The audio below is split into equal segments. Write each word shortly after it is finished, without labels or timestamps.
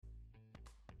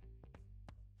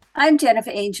I'm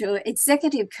Jennifer Angel,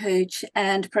 executive coach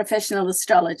and professional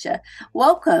astrologer.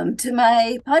 Welcome to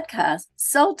my podcast,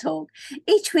 Soul Talk.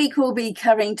 Each week, we'll be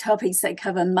covering topics that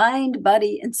cover mind,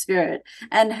 body, and spirit,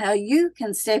 and how you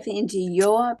can step into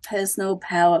your personal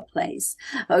power place.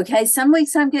 Okay, some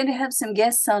weeks I'm going to have some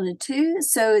guests on it too,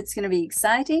 so it's going to be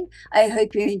exciting. I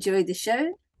hope you enjoy the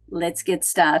show. Let's get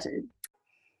started.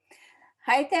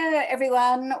 Hi there,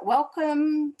 everyone.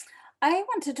 Welcome. I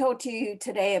want to talk to you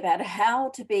today about how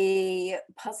to be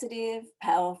positive,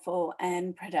 powerful,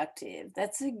 and productive.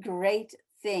 That's a great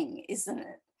thing, isn't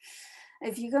it?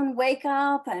 If you can wake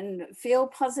up and feel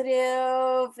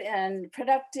positive and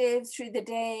productive through the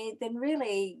day, then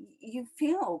really you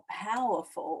feel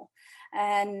powerful.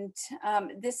 And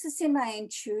this is in my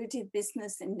intuitive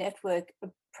business and network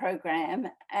program,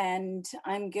 and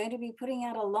I'm going to be putting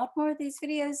out a lot more of these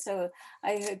videos, so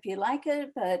I hope you like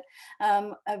it. But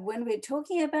when we're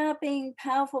talking about being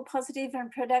powerful, positive, and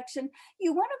production,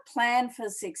 you want to plan for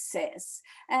success.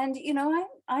 And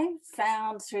I've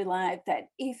found through life that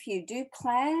if you do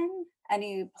plan and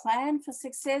you plan for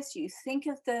success, you think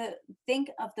of the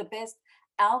best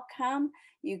outcome,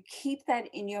 you keep that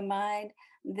in your mind,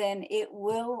 then it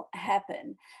will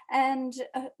happen. And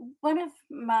one of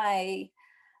my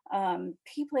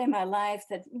people in my life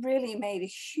that really made a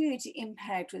huge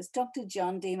impact was Dr.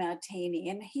 John Demartini.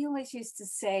 And he always used to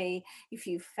say, if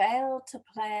you fail to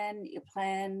plan, you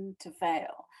plan to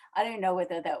fail. I don't know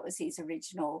whether that was his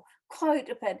original quote,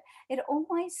 but it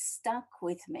always stuck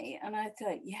with me. And I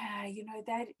thought, yeah,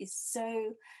 that is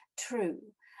so true.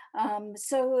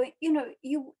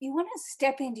 You want to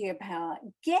step into your power,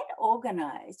 get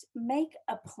organized, make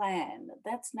a plan.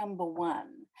 That's number one.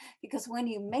 Because when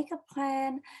you make a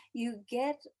plan, you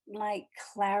get like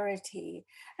clarity.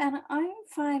 And I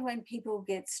find when people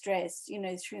get stressed,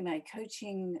 through my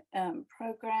coaching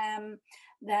program,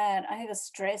 that I have a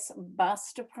stress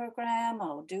buster program.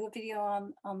 I'll do a video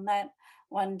on that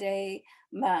one day.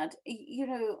 But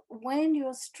when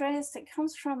you're stressed, it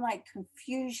comes from like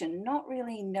confusion, not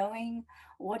really knowing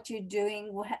what you're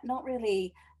doing, not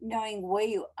really knowing where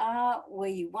you are, where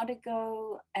you want to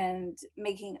go, and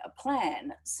making a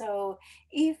plan. So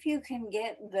if you can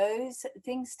get those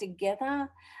things together,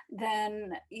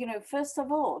 then, first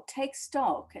of all, take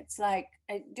stock. It's like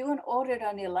do an audit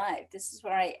on your life. This is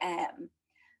where I am.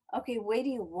 Okay, where do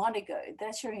you want to go?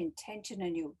 That's your intention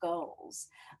and your goals.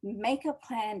 Make a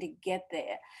plan to get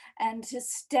there. And to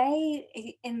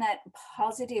stay in that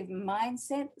positive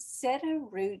mindset, set a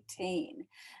routine.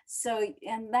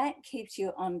 And that keeps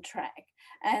you on track.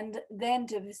 And then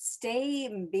to stay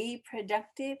and be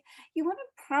productive, you want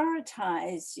to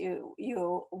prioritize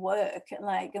your work.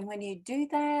 And when you do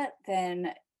that,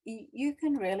 then you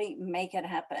can really make it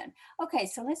happen. Okay,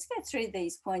 so let's go through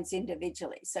these points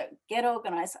individually. So get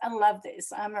organized. I love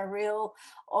this. I'm a real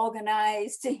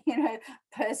organized,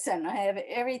 person. I have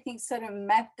everything sort of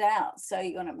mapped out. So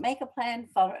you're going to make a plan,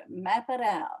 follow it, map it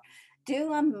out.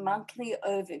 Do a monthly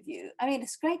overview. I mean,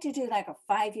 it's great to do like a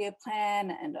 5-year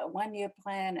plan and a 1-year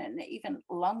plan and even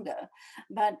longer.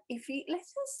 But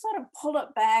let's just sort of pull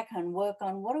it back and work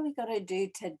on what do we got to do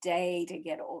today to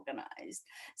get organized.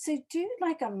 So do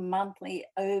like a monthly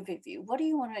overview. What do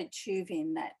you want to achieve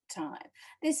in that time?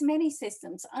 There's many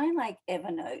systems. I like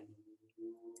Evernote.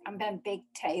 I'm a big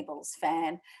tables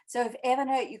fan. So if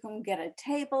Evernote, you can get a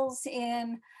tables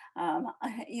in,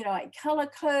 I color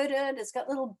coded. It's got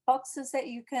little boxes that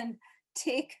you can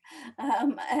tick.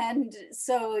 And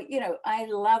so, I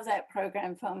love that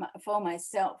program for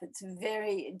myself. It's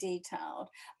very detailed.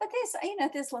 But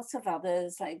there's lots of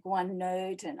others like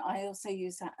OneNote, and I also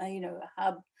use,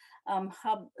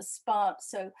 HubSpot.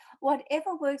 So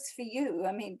whatever works for you.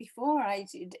 I mean, before I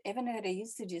did Evernote, I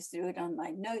used to just do it on my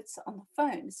notes on the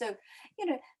phone. So,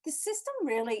 the system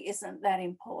really isn't that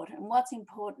important. What's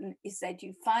important is that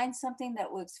you find something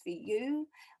that works for you,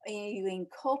 you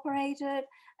incorporate it,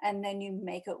 and then you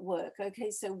make it work. Okay,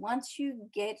 so once you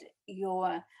get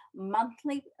your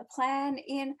monthly plan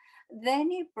in,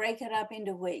 then you break it up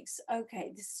into weeks.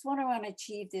 Okay, this is what I want to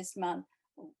achieve this month.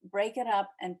 Break it up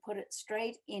and put it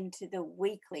straight into the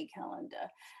weekly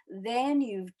calendar. Then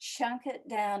you chunk it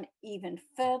down even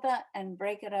further and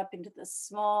break it up into the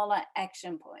smaller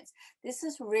action points. This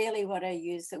is really what I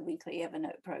use the weekly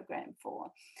Evernote program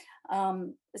for.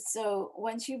 So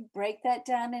once you break that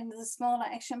down into the smaller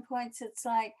action points, it's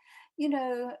like,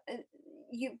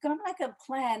 you've got like a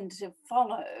plan to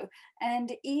follow.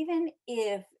 And even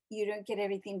if you don't get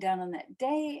everything done on that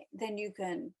day, then you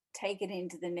can take it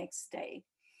into the next day.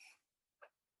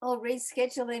 or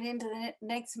reschedule it into the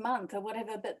next month or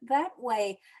whatever. But that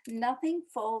way, nothing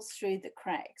falls through the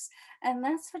cracks. And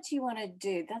that's what you want to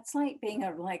do. That's like being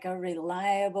a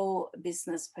reliable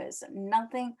business person.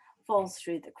 Nothing falls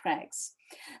through the cracks.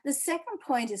 The second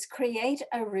point is create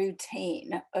a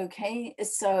routine. Okay.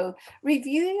 So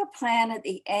review your plan at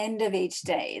the end of each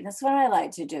day. That's what I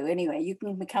like to do anyway. You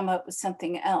can come up with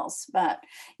something else. But,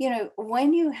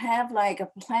 when you have like a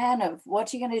plan of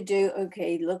what you're going to do,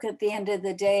 okay, look at the end of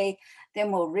the day,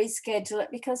 then we'll reschedule it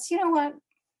because you know what?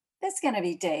 There's going to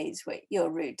be days where your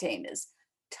routine is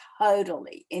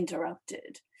totally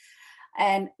interrupted.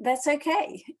 And that's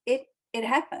okay. It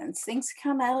happens. Things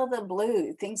come out of the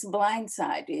blue, things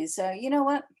blindside you. So you know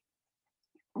what?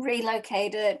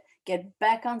 Relocate it, get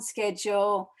back on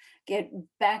schedule, get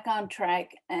back on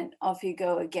track, and off you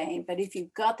go again. But if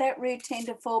you've got that routine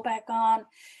to fall back on,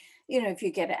 if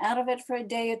you get out of it for a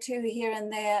day or two here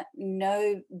and there,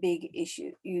 no big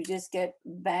issue. You just get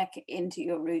back into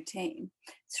your routine.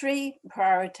 Three,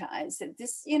 prioritize that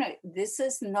this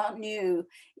is not new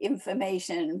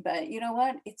information, but you know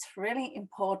what? It's really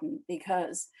important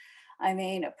because I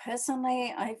mean,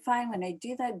 personally, I find when I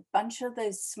do that bunch of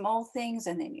those small things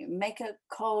and then you make a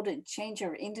call to change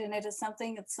your internet or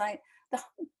something, it's like the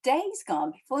whole day's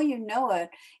gone before you know it.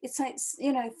 It's like,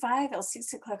 5 or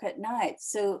 6 o'clock at night.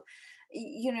 So,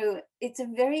 it's a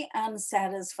very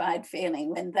unsatisfied feeling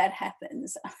when that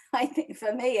happens. I think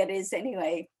for me it is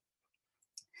anyway.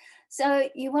 So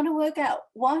you want to work out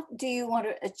what do you want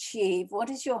to achieve? What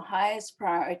is your highest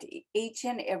priority each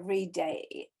and every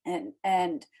day?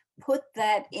 And put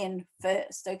that in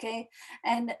first, okay?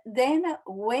 And then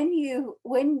when you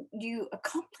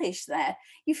accomplish that,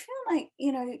 you feel like,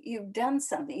 you've done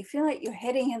something. You feel like you're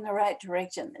heading in the right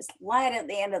direction. There's light at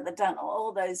the end of the tunnel,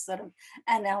 all those sort of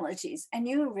analogies. And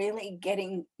you're really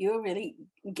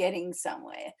getting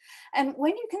somewhere. And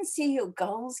when you can see your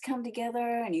goals come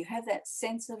together and you have that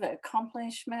sense of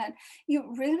accomplishment,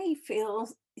 you really feel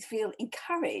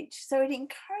encouraged. So it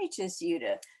encourages you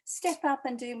to step up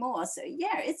and do more. So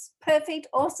yeah, it's perfect,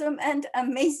 awesome, and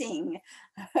amazing.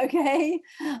 Okay.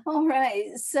 All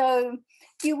right. So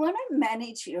you want to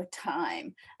manage your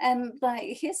time. And like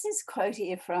here's this quote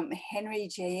here from Henry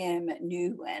J.M.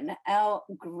 Newman. Our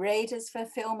greatest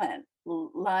fulfillment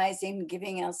lies in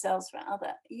giving ourselves for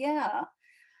other. Yeah.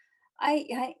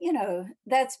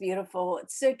 That's beautiful.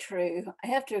 It's so true. I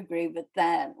have to agree with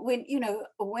that.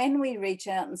 When we reach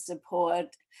out and support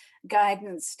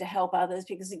guidance to help others,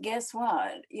 because guess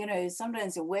what?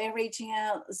 Sometimes we're reaching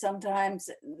out, sometimes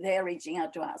they're reaching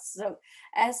out to us. So,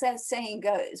 as that saying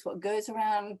goes, what goes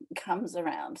around comes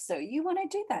around. So, you want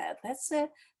to do that. That's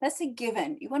a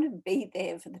given. You want to be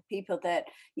there for the people that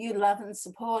you love and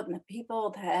support, and the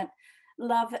people that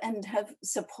love and have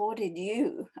supported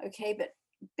you. Okay, but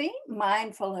be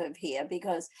mindful of here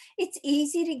because it's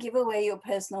easy to give away your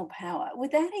personal power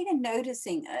without even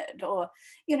noticing it or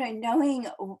knowing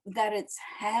that it's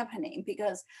happening,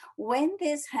 because when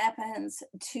this happens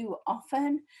too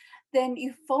often, then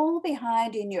you fall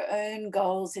behind in your own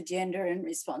goals, agenda, and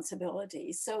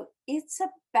responsibilities. So it's a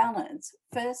balance.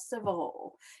 First of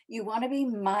all, you want to be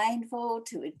mindful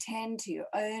to attend to your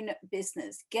own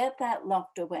business, get that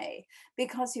locked away,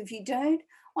 because if you don't,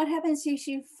 what happens is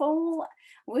you fall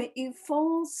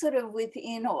sort of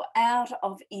within or out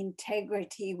of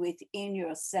integrity within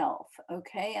yourself.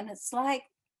 Okay. And it's like,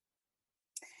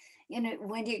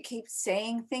 when you keep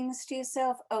saying things to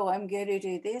yourself, oh, I'm going to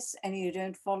do this, and you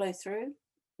don't follow through,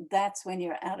 that's when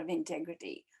you're out of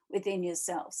integrity within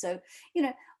yourself. So,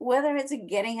 whether it's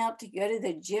getting up to go to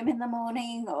the gym in the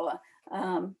morning or,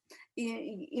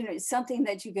 something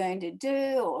that you're going to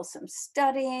do or some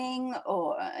studying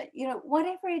or,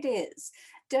 whatever it is,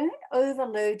 don't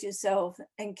overload yourself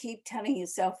and keep telling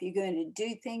yourself you're going to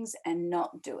do things and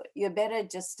not do it. You're better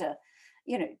just to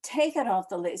take it off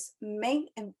the list.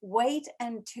 Make and wait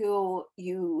until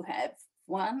you have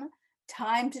one,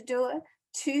 time to do it.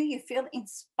 Two, you feel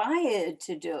inspired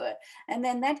to do it. And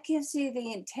then that gives you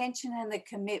the intention and the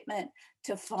commitment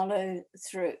to follow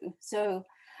through. So,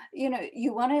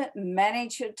 you want to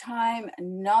manage your time,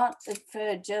 not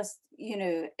for just,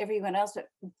 everyone else, but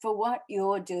for what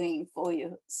you're doing for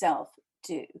yourself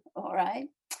too. All right.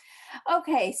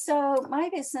 Okay, so my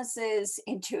business is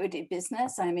intuitive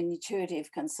business. I'm an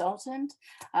intuitive consultant.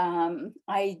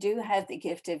 I do have the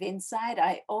gift of insight.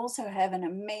 I also have an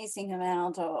amazing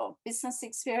amount of business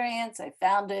experience. I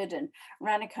founded and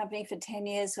ran a company for 10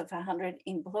 years with 100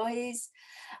 employees.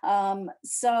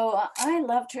 So I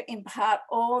love to impart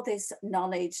all this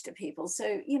knowledge to people.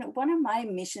 So, one of my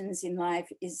missions in life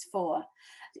is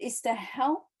to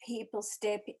help people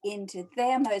step into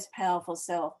their most powerful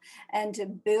self and to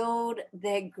build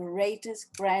their greatest,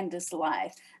 grandest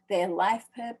life, their life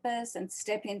purpose, and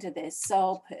step into their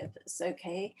soul purpose.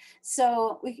 Okay.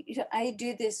 So I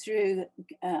do this through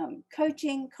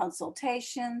coaching,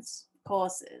 consultations,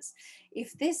 courses.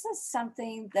 If this is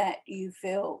something that you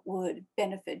feel would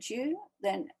benefit you,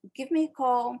 then give me a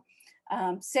call,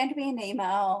 send me an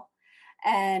email,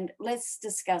 and let's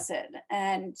discuss it.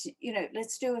 And,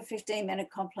 let's do a 15-minute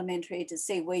complimentary to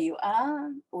see where you are,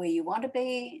 where you want to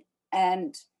be,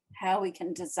 and how we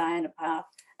can design a path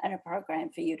and a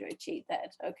program for you to achieve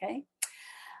that. Okay.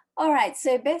 All right.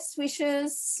 So best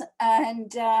wishes.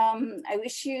 And I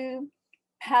wish you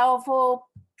powerful,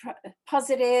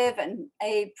 positive, and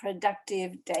a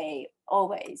productive day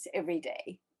always, every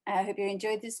day. I hope you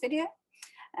enjoyed this video.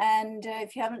 And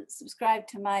if you haven't subscribed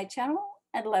to my channel,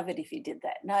 I'd love it if you did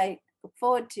that. And I look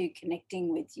forward to connecting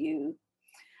with you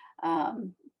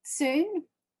soon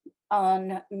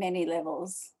on many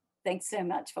levels. Thanks so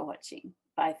much for watching.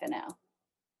 Bye for now.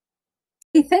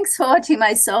 Hey, thanks for watching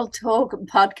my Soul Talk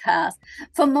podcast.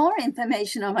 For more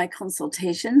information on my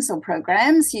consultations or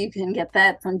programs, you can get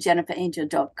that from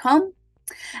jenniferangel.com.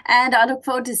 And I look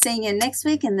forward to seeing you next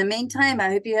week. In the meantime, I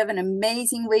hope you have an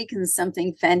amazing week and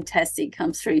something fantastic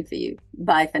comes through for you.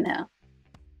 Bye for now.